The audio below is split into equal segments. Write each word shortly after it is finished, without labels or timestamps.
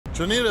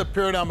Jonita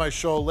appeared on my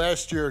show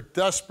last year,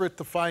 desperate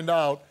to find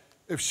out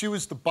if she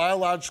was the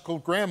biological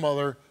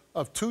grandmother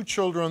of 2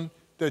 children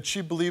that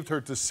she believed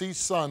her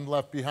deceased son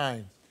left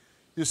behind.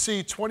 You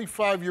see,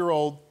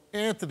 25-year-old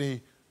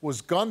Anthony was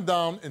gunned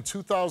down in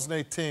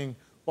 2018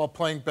 while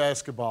playing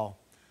basketball.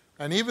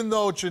 And even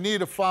though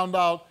Jonita found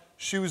out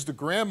she was the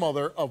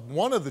grandmother of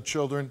one of the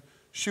children,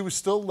 she was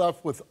still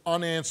left with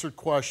unanswered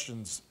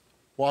questions.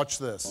 Watch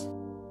this.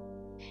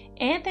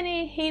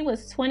 Anthony, he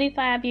was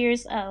 25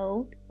 years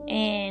old,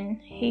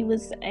 and he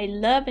was a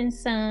loving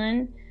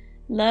son,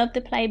 loved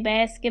to play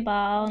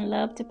basketball and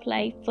loved to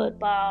play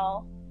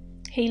football.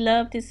 He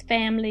loved his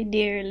family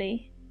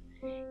dearly.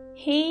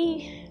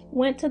 He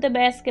went to the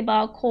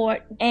basketball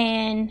court,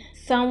 and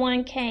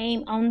someone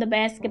came on the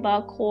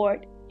basketball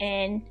court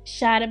and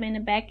shot him in the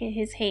back of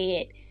his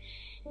head.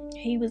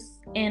 He was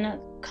in a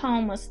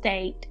coma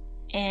state,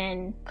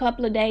 and a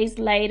couple of days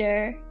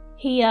later,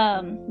 he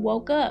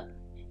woke up,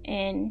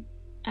 and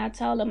I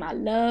told him I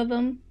love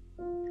him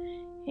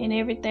and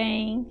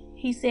everything.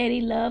 He said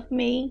he loved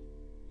me,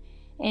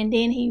 and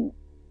then he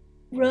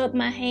rubbed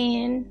my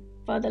hand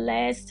for the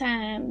last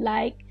time,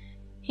 like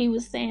he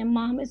was saying,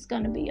 "Mom, it's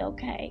gonna be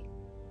okay.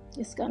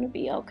 It's gonna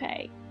be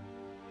okay."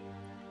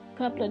 A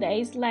couple of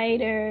days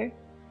later,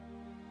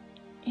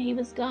 he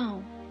was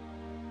gone,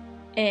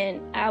 and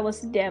I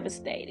was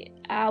devastated.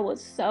 I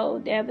was so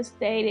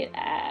devastated.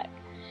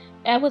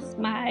 That was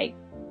my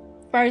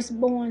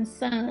firstborn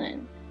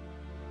son,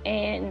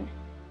 and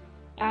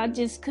I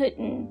just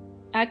couldn't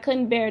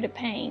bear the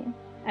pain.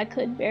 I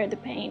couldn't bear the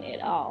pain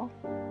at all.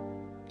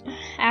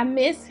 I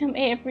miss him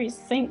every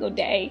single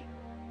day.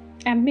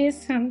 I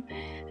miss him.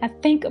 I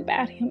think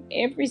about him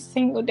every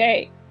single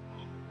day.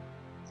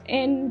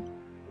 And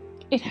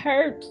it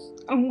hurts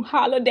on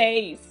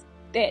holidays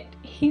that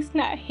he's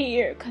not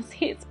here, because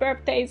his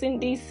birthday's in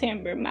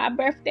December, my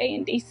birthday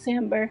in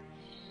December,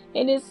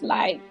 and it's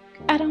like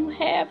I don't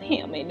have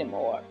him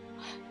anymore.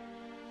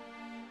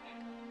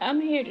 I'm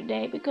here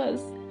today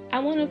because I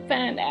want to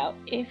find out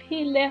if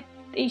he left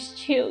these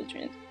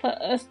children for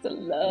us to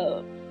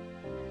love.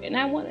 And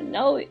I want to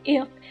know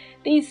if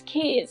these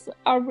kids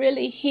are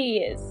really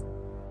his.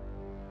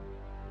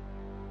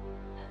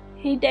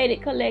 He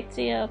dated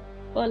Alexia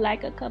for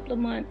like a couple of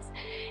months,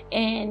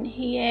 and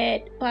he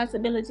had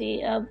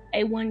possibility of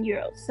a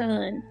 1-year-old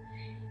son.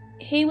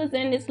 He was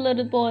in this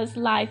little boy's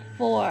life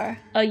for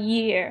a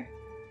year.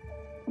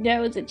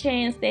 There was a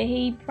chance that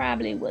he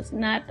probably was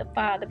not the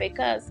father,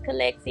 because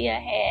Alexia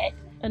had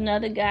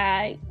another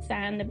guy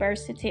sign the birth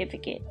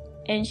certificate,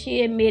 and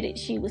she admitted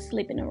she was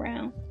sleeping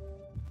around.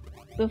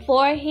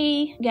 Before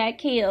he got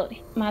killed,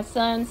 my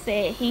son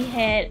said he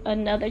had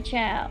another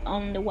child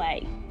on the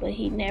way, but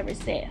he never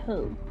said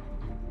who.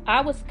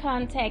 I was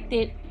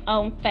contacted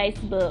on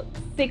Facebook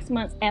 6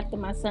 months after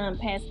my son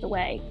passed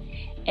away,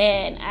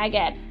 and I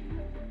got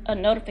a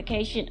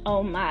notification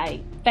on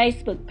my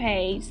Facebook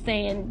page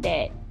saying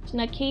that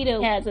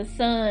Nikita has a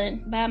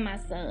son by my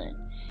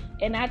son.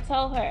 And I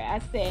told her, I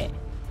said,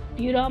 if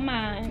you don't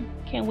mind,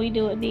 can we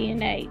do a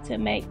DNA to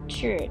make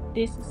sure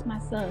this is my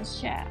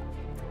son's child?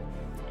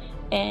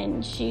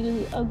 And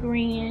she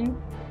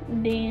agreeing.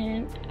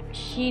 Then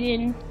she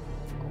didn't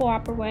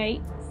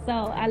cooperate, so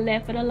I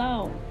left it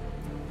alone.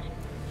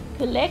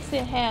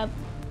 Alexia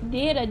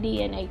did a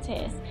DNA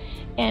test,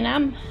 and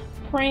I'm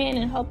praying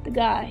and hope to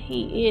God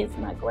he is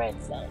my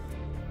grandson.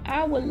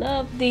 I would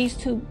love these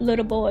 2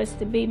 little boys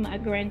to be my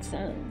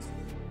grandsons.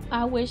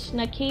 I wish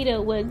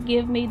Nikita would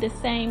give me the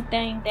same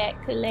thing that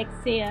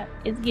Alexia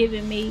is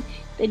giving me,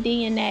 the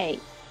DNA,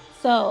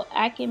 so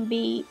I can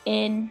be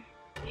in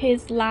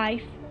his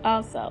life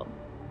also.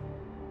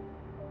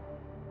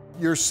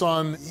 Your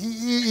son,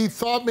 he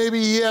thought maybe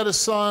he had a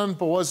son,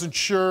 but wasn't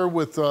sure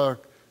with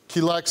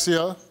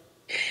Alexia.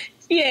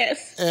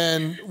 Yes.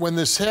 And when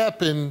this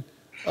happened,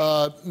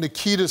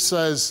 Nikita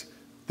says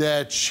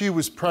that she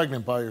was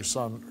pregnant by your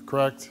son,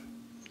 correct?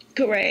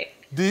 Correct.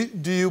 Do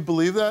you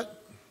believe that?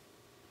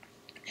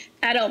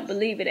 I don't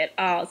believe it at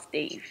all,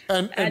 Steve.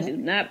 I do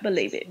not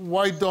believe it.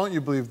 Why don't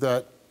you believe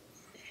that?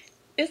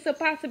 It's a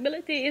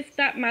possibility it's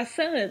not my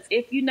son's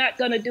if you're not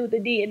going to do the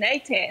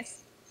DNA test.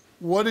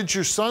 What did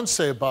your son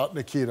say about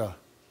Nikita?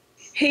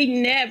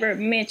 He never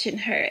mentioned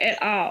her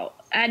at all.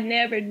 I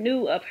never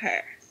knew of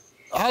her.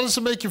 How does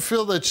it make you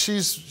feel that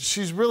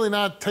she's really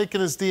not taking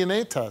his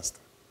DNA test?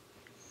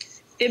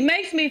 It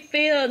makes me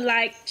feel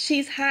like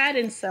she's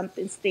hiding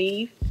something,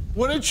 Steve.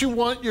 Wouldn't you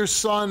want your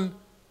son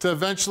to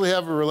eventually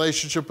have a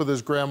relationship with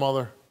his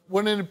grandmother?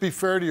 Wouldn't it be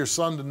fair to your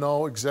son to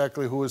know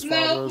exactly who his father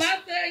is? No, my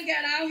son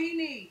got all he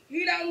needs.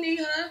 He don't need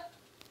her.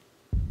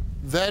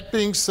 That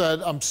being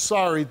said, I'm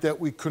sorry that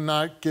we could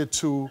not get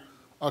to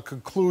a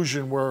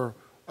conclusion where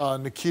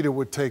Nikita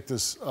would take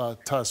this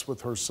test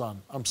with her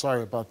son. I'm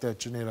sorry about that,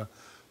 Jonita.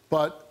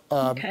 But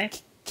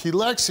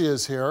Alexia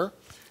is here,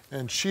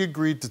 and she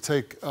agreed to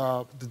take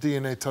the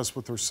DNA test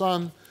with her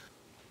son.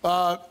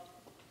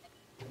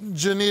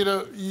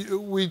 Jonita,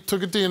 we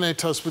took a DNA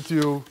test with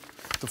you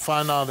to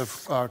find out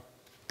if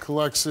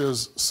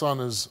Alexia's son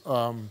is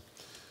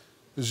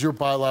your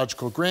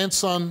biological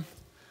grandson.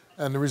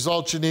 And the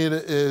result,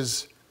 Jonita,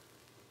 is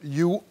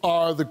you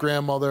are the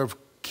grandmother of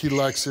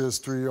Kelexia's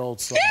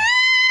 3-year-old son.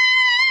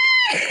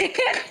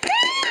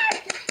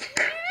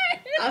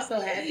 I'm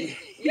so happy.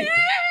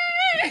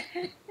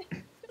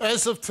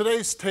 As of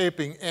today's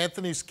taping,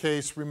 Anthony's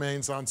case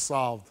remains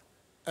unsolved,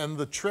 and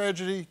the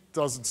tragedy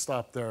doesn't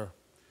stop there.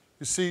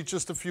 You see,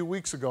 just a few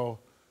weeks ago,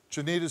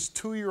 Jonita's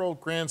 2-year-old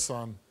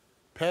grandson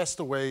passed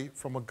away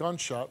from a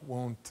gunshot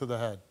wound to the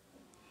head.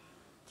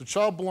 The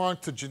child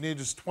belonged to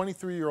Jonita's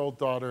 23-year-old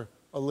daughter,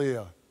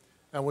 Aaliyah,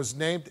 and was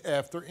named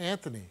after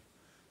Anthony.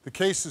 The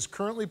case is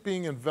currently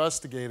being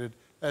investigated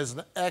as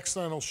an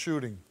accidental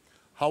shooting.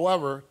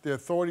 However, the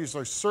authorities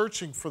are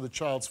searching for the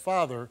child's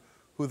father,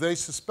 who they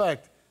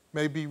suspect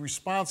may be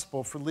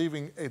responsible for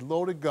leaving a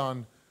loaded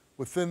gun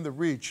within the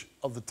reach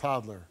of the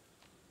toddler.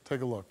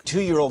 Take a look.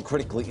 2-year-old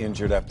critically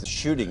injured after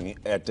shooting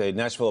at a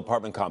Nashville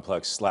apartment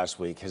complex last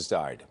week has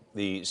died.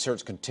 The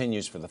search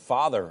continues for the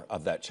father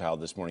of that child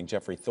this morning.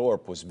 Jeffrey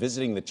Thorpe was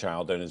visiting the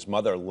child and his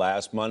mother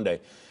last Monday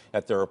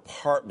at their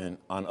apartment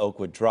on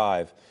Oakwood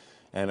Drive.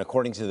 And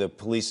according to the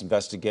police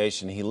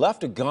investigation, he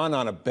left a gun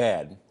on a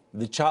bed.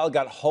 The child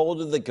got hold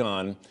of the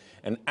gun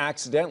and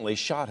accidentally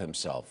shot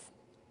himself.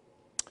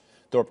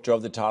 Thorpe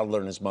drove the toddler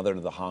and his mother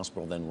to the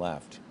hospital, then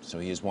left. So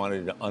he has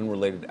wanted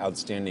unrelated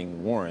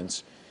outstanding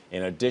warrants,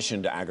 in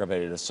addition to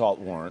aggravated assault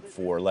warrant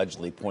for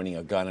allegedly pointing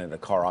a gun at a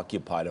car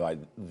occupied by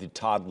the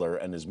toddler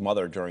and his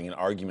mother during an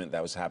argument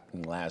that was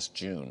happening last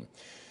June.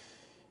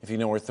 If you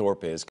know where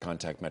Thorpe is,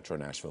 contact Metro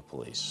Nashville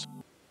Police.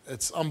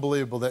 It's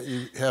unbelievable that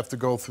you have to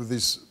go through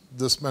this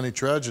many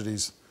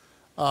tragedies.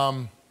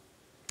 How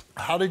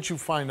did you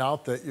find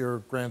out that your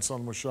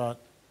grandson was shot?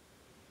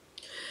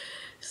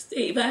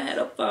 Steve, I had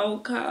a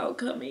phone call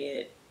come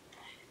in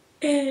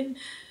and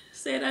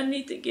said I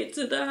need to get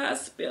to the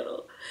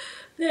hospital,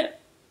 that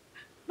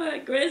my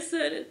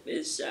grandson has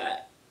been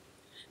shot.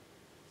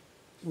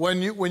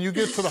 When you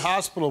get to the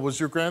hospital, was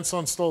your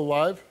grandson still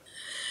alive?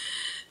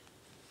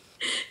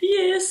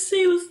 Yes,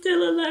 he was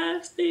still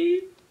alive,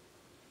 Steve.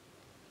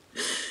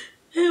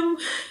 And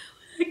when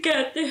I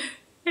got there,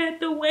 I had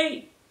to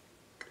wait,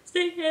 because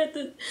they had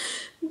to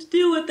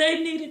do what they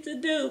needed to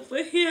do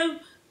for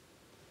him.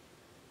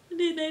 And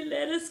then they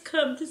let us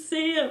come to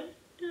see him.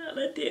 And all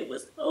I did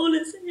was hold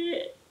his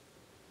head.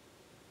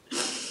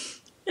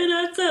 And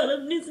I told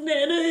him, this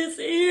man is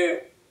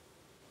here.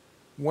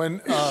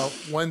 When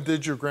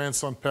did your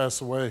grandson pass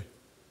away?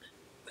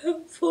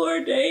 About 4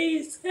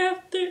 days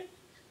after.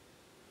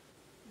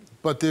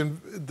 But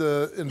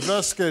the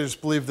investigators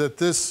believe that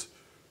this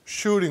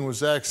shooting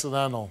was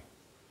accidental.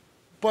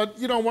 But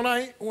you know, when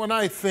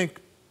I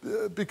think,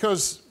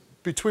 because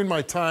between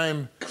my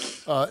time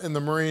in the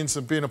Marines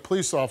and being a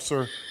police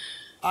officer,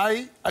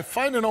 I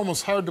find it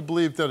almost hard to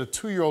believe that a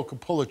 2-year-old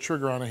could pull a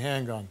trigger on a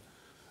handgun.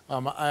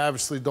 I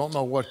obviously don't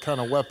know what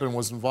kind of weapon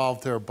was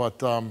involved here, but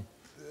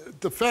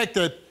the fact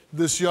that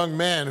this young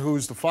man,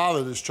 who's the father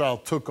of this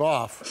child, took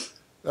off,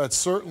 that's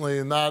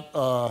certainly not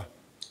a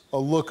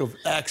look of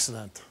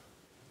accident.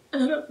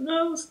 I don't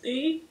know,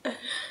 Steve.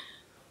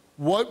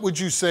 What would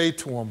you say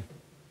to him?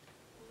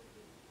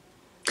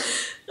 I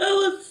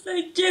would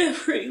say,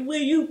 Jeffrey, will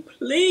you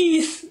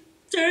please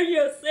turn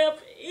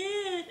yourself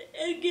in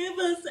and give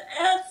us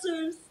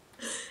answers?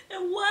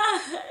 And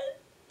why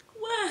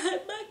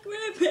my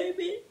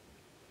grandbaby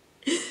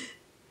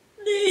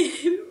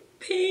need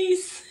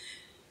peace?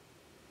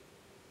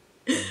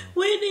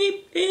 We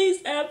need peace.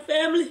 Our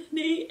family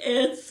need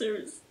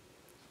answers.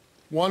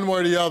 One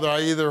way or the other,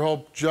 I either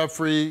hope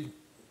Jeffrey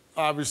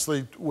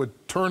obviously would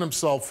turn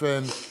himself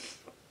in,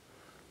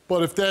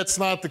 but if that's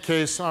not the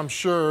case, I'm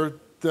sure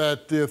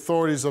that the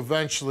authorities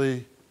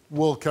eventually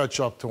will catch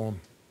up to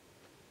him.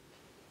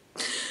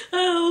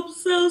 I hope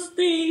so,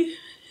 Steve.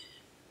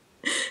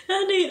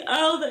 I need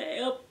all the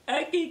help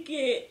I can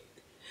get.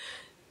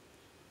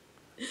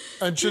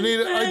 And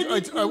Jonita,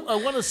 I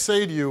want to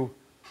say to you,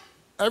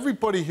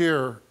 everybody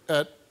here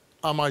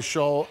on my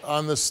show,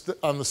 on the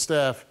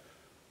staff,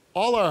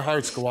 all our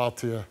hearts go out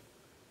to you.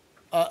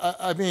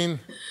 I mean,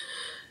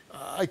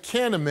 I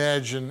can't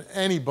imagine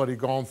anybody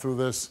going through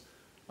this.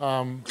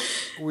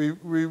 We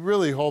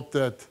really hope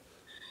that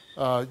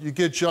you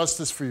get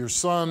justice for your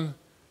son,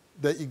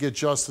 that you get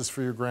justice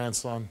for your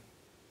grandson.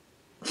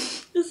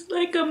 It's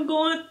like I'm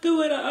going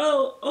through it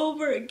all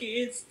over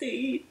again,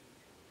 Steve.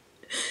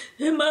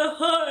 And my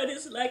heart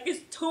is like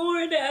it's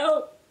torn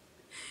out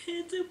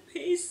into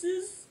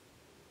pieces.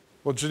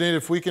 Well, Jonita,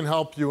 if we can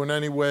help you in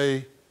any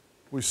way,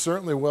 we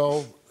certainly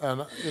will.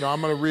 And you know,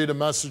 I'm going to read a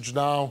message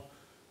now,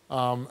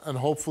 and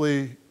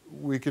hopefully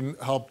we can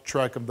help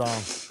track him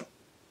down.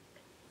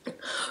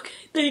 Okay,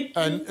 thank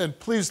you. And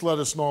please let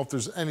us know if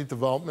there's any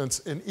developments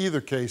in either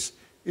case,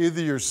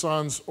 either your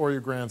sons or your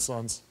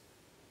grandsons.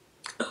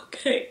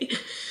 Okay.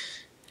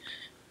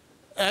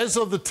 As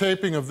of the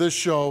taping of this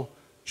show,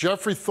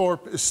 Jeffrey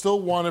Thorpe is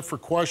still wanted for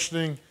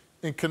questioning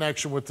in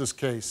connection with this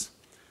case.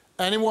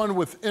 Anyone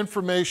with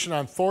information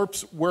on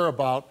Thorpe's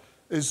whereabouts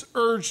is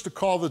urged to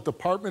call the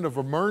Department of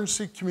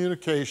Emergency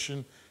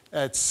Communication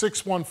at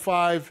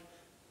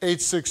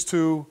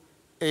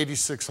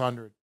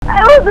 615-862-8600.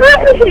 I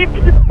was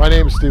raped. My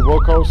name is Steve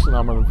Wilkos, and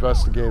I'm an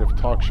investigative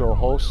talk show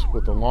host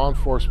with a law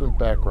enforcement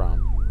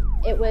background.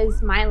 It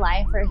was my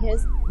life or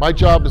his. My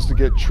job is to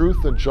get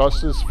truth and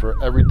justice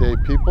for everyday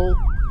people.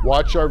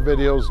 Watch our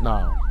videos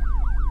now.